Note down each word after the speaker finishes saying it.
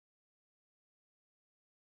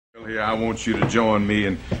Here, I want you to join me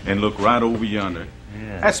and look right over yonder.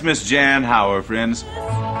 Yeah. That's Miss Jan Howard, friends.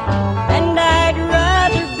 And I'd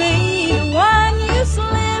rather be the one you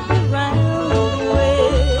slip around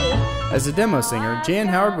with. As a demo singer, Jan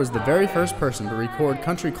Howard was the very first person to record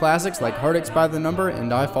country classics like Heartaches By The Number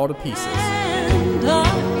and I Fall to Pieces. And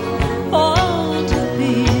I fall to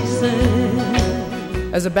pieces.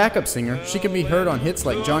 As a backup singer, she can be heard on hits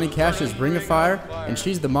like Johnny Cash's Ring of Fire, and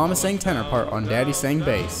she's the Mama Sang Tenor part on Daddy Sang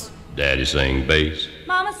Bass. Daddy sang bass.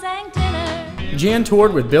 Mama sang tenor. Jan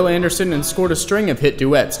toured with Bill Anderson and scored a string of hit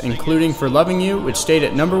duets, including For Loving You, which stayed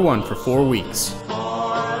at #1 for 4 weeks.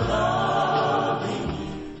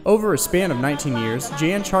 Over a span of 19 years,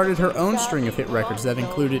 Jan charted her own string of hit records that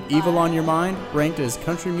included Evil on Your Mind, ranked as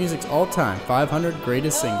country music's all-time 500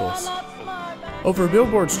 greatest singles. Over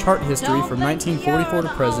Billboard's chart history from 1944 to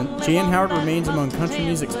present, Jan Howard remains among country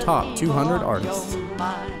music's top 200 artists.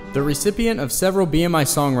 The recipient of several BMI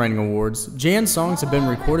Songwriting Awards, Jan's songs have been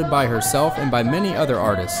recorded by herself and by many other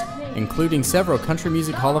artists, including several Country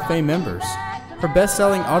Music Hall of Fame members. Her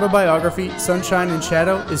best-selling autobiography, Sunshine and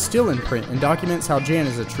Shadow, is still in print and documents how Jan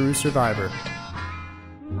is a true survivor.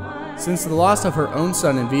 Since the loss of her own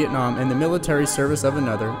son in Vietnam and the military service of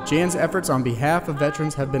another, Jan's efforts on behalf of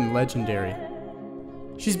veterans have been legendary.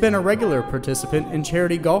 She's been a regular participant in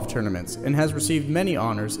charity golf tournaments and has received many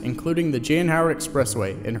honors, including the Jan Howard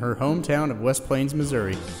Expressway in her hometown of West Plains,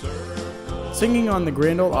 Missouri. Singing on the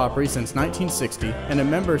Grand Ole Opry since 1960 and a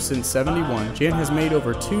member since '71, Jan has made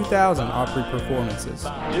over 2,000 Opry performances.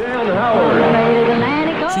 Jan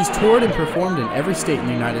Howard. She's toured and performed in every state in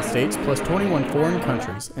the United States, plus 21 foreign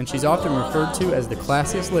countries, and she's often referred to as the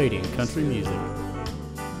classiest lady in country music.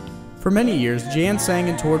 For many years, Jan sang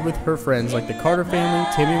and toured with her friends like the Carter Family,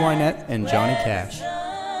 Tammy Wynette, and Johnny Cash.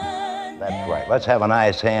 That's right. Let's have a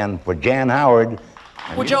nice hand for Jan Howard.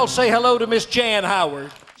 Would y'all say hello to Miss Jan Howard?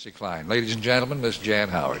 Klein. Ladies and gentlemen, Miss Jan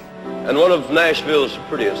Howard. And one of Nashville's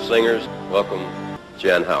prettiest singers, welcome,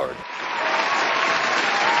 Jan Howard.